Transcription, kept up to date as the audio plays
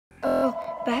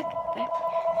Back.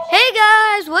 Hey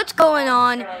guys, what's going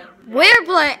on? We're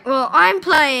playing, well, I'm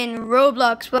playing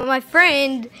Roblox, but my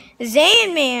friend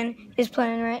Xan Man is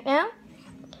playing right now.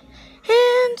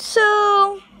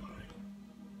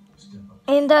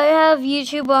 And I have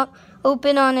YouTube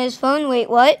open on his phone. Wait,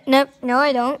 what? Nope, no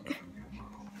I don't.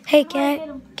 Hey,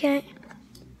 can I?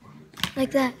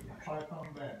 Like that.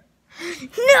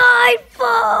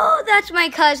 Nightfall! That's my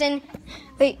cousin.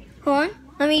 Wait, hold on.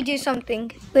 Let me do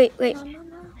something. Wait.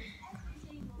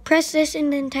 Press this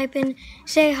and then type in,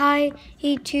 say hi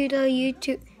to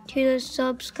the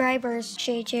subscribers,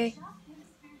 JJ.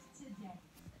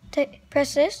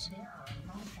 Press this.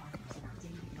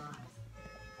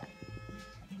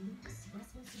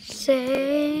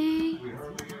 Say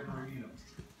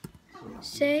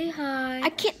hi. I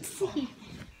can't see.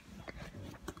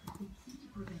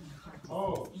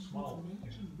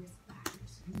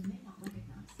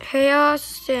 Hey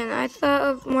Austin, I thought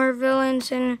of more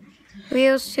villains in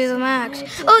Wheels to the Max.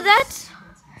 Oh,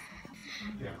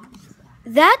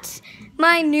 that's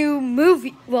my new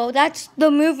movie. Well, that's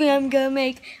the movie I'm gonna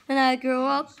make when I grow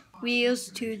up. Wheels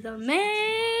to the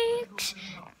Max.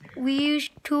 Wheels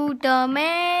to the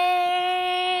Max.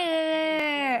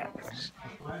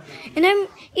 And I'm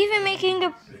even making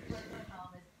the...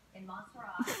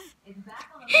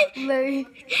 Larry,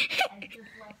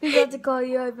 he's about to call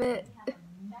you, I bet.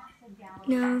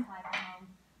 No.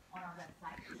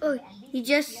 Oh, he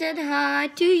just said hi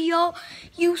to you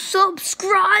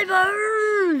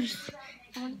subscribers.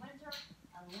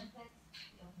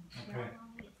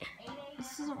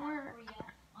 This doesn't work.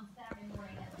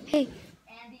 Hey.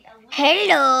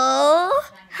 Hello.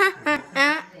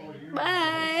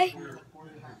 Bye.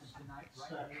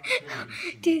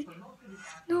 Dude.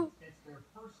 No.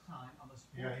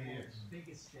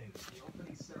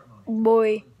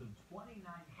 Boy.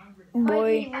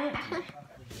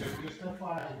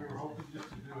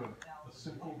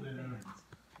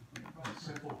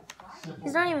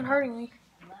 He's not even hurting me.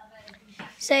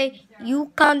 Say,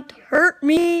 you can't hurt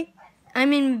me.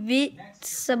 I'm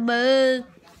invincible.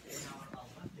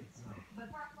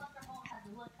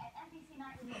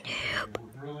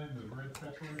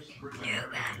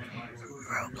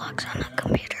 Roblox on the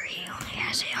computer. He only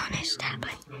has it on his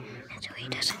tablet. And so he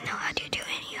doesn't know how to do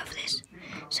any of this.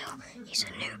 So he's a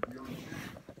noob.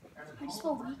 Are you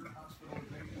so weak?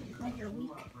 Like you're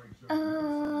weak?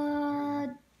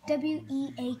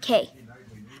 W-E-A-K.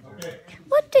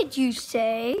 What did you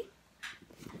say?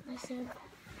 I said, you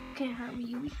can't hurt me,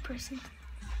 you weak person.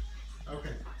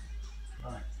 Okay.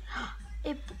 All right.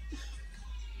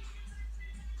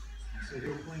 So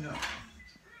he'll clean up.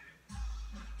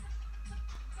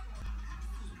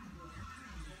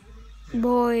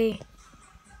 Boy.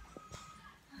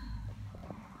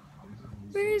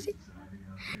 Where is he?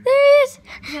 There he is! I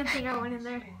didn't think I went in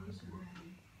there.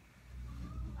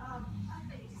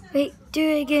 Wait, do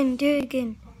it again.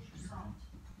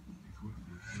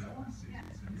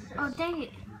 Oh, dang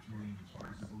it.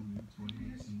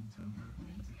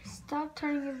 Stop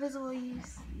turning invisible, you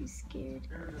scared.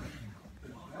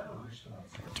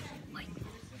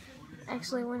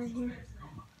 Actually went in here.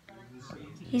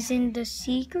 He's in the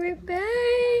secret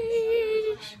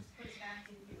base.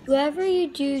 Whoever you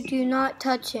do not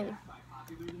touch him.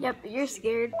 Yep, you're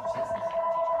scared.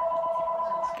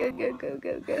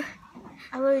 Go.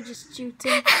 I literally just juked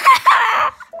him.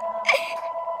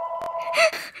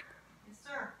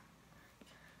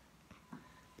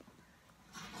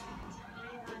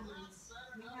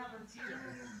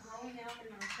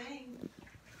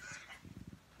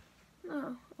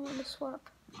 No, I want to swap.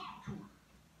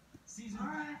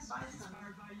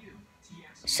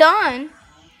 Son?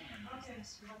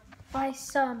 By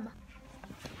some.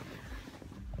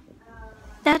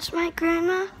 That's my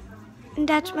grandma, and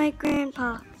that's my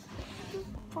grandpa.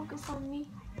 Focus on me.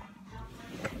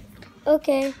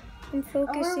 Okay, I'm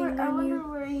focusing on you.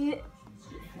 Where he is.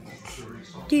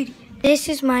 Dude, this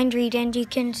is mind read, and you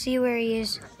can see where he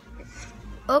is.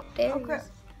 Oh, there he is.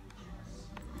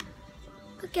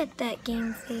 Look at that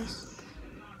game face.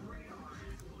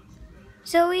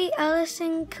 Zoe,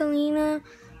 Allison, Kalina,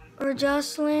 or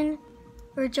Jocelyn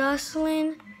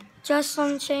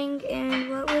Chang, and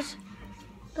what was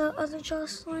the other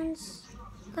Jocelyn's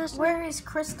last name? Where is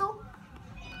Crystal?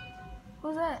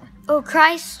 Who's that? Oh,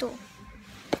 Crystal.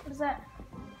 What's that?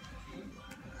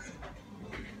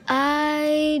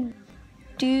 I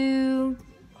do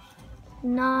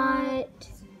not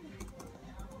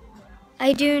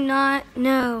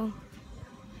know.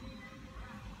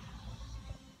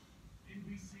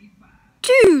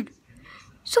 Dude,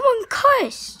 someone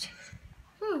cussed.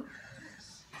 Who?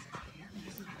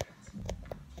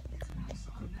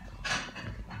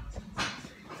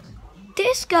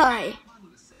 this guy.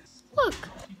 Look.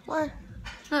 Where?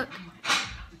 Look.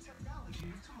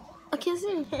 I can't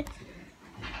see.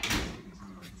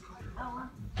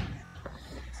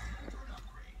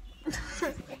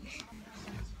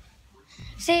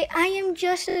 Say, I am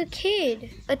just a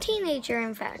kid. A teenager,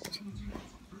 in fact.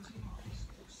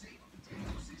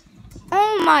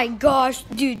 Oh my gosh,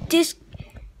 dude. This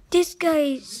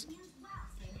guy's...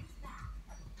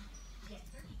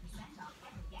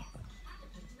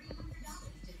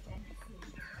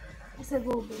 I said,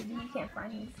 little baby, you can't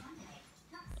find me.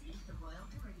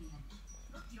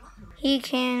 He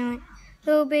can...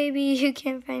 Little baby, you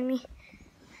can't find me.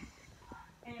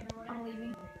 I'm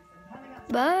leaving.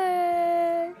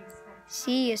 Bye.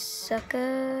 See you,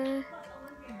 sucker.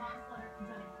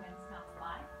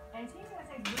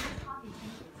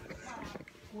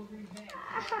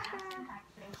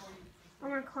 I'm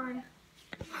gonna climb.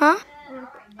 Huh?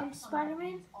 I'm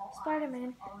Spider-Man.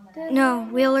 Spider-Man. No,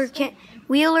 Wheeler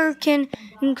can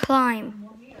climb.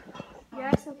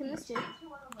 Yeah, so can this dude.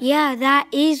 Yeah, that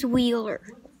is Wheeler.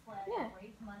 Yeah.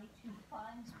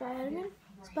 Spider-Man.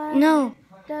 Spider-Man. No,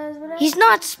 Does whatever. he's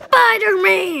not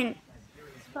Spider-Man.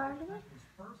 Spider-Man.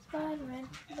 Spider-Man.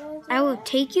 Does I will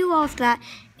take you off that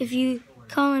if you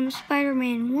call him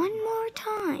Spider-Man one more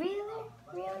time.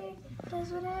 Really does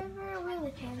whatever a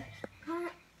Wheeler can.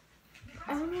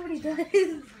 I don't know what he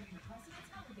does.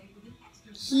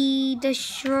 He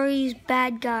destroys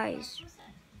bad guys.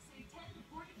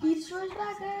 He destroys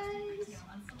bad guys.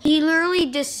 He literally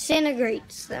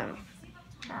disintegrates them.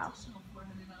 How?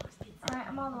 Alright,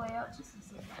 I'm all the way up.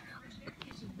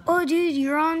 Oh, dude,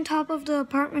 you're on top of the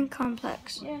apartment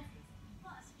complex. Yeah.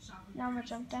 Now I'm gonna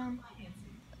jump down.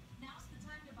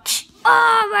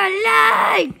 Oh, my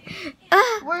leg!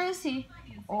 Where is he?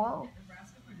 Oh.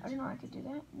 I didn't know I could do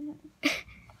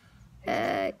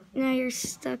that. Now you're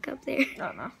stuck up there.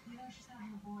 Oh, no.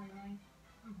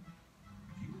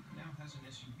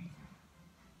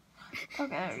 Okay,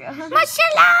 there we go.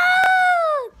 Martial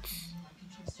arts!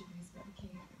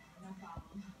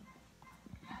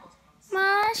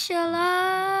 Martial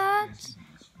arts!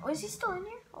 Oh, is he still in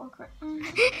here? Oh, crap.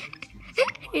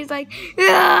 He's like,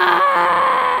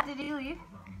 ah! Did he leave?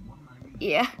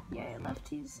 Yeah. Yeah, he left.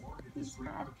 He's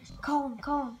mad. Call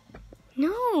him.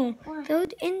 No, Why? that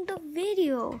would end the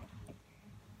video.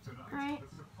 Alright.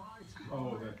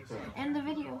 Oh, that's End the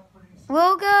video.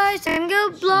 Well, guys, I'm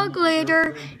gonna vlog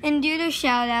later and do the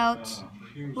shout outs.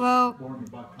 Well,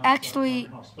 actually,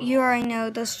 you already know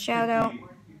the shout out.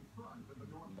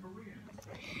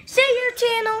 Say your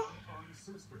channel.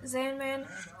 Xan Man,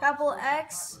 capital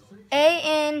X,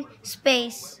 A-N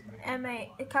space.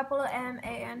 M-A, capital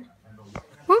M-A-N.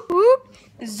 Whoop whoop.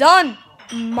 Xan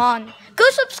Man. Go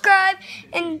subscribe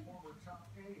and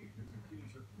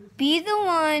be the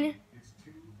one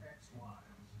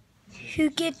who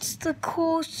gets the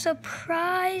cool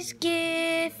surprise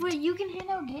gift. Wait, you can hand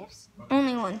out gifts?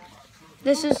 Only one.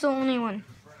 This is the only one.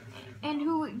 And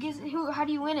how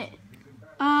do you win it?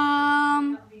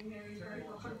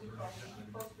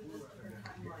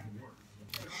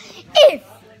 If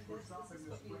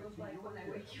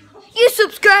you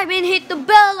subscribe and hit the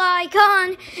bell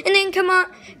icon, and then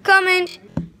comment.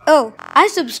 Oh, I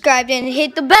subscribed and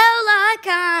hit the bell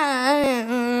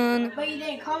icon. But you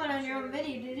didn't comment on your own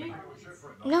video, did you?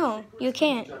 No, you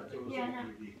can't. Yeah, no.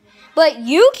 But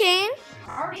you can.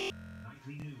 Already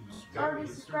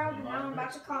subscribed and now I'm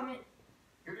about to comment.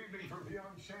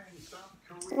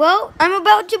 Well, I'm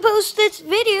about to post this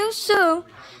video, so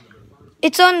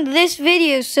it's on this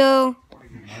video, so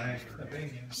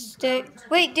stay.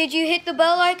 Wait, did you hit the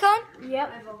bell icon?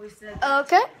 Yep.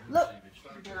 Okay. Look.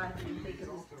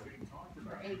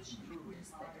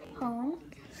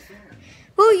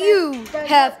 Well, you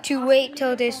have to wait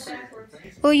till this.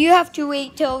 Well, you have to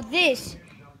wait till this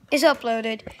is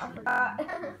uploaded. I forgot.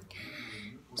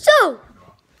 So,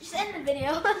 Just end the video.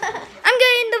 I'm gonna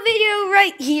end the video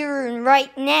right here and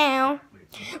right now.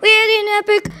 We had an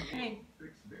epic.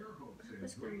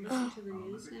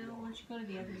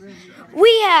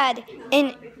 We had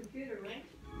an.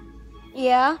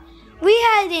 Yeah, we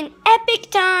had an epic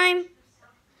time.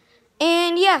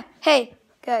 And yeah, hey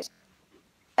guys,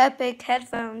 epic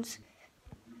headphones.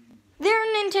 They're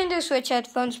Nintendo Switch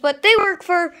headphones, but they work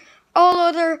for all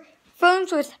other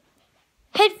phones with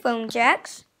headphone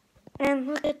jacks. And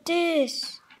look at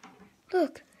this.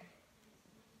 Look.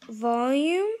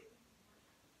 Volume.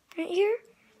 Right here.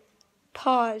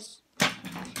 Pause.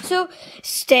 So,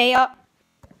 stay up.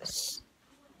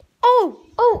 Oh.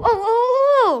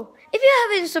 If you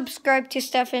haven't subscribed to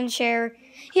Steph and Share,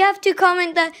 you have to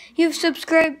comment that you've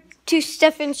subscribed to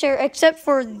Steph and Share, except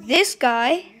for this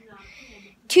guy.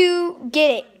 to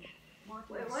get it.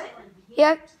 Wait, what?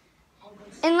 Yeah.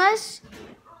 Unless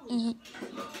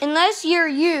you're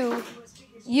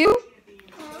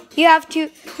you have to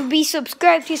be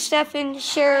subscribed to Stefan,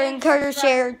 share, and Carter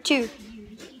share too.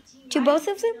 To both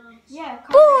of them? Yeah.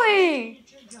 Boy!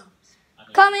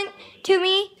 Comment to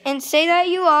me and say that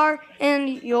you are, and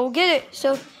you'll get it.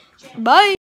 So,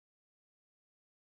 bye.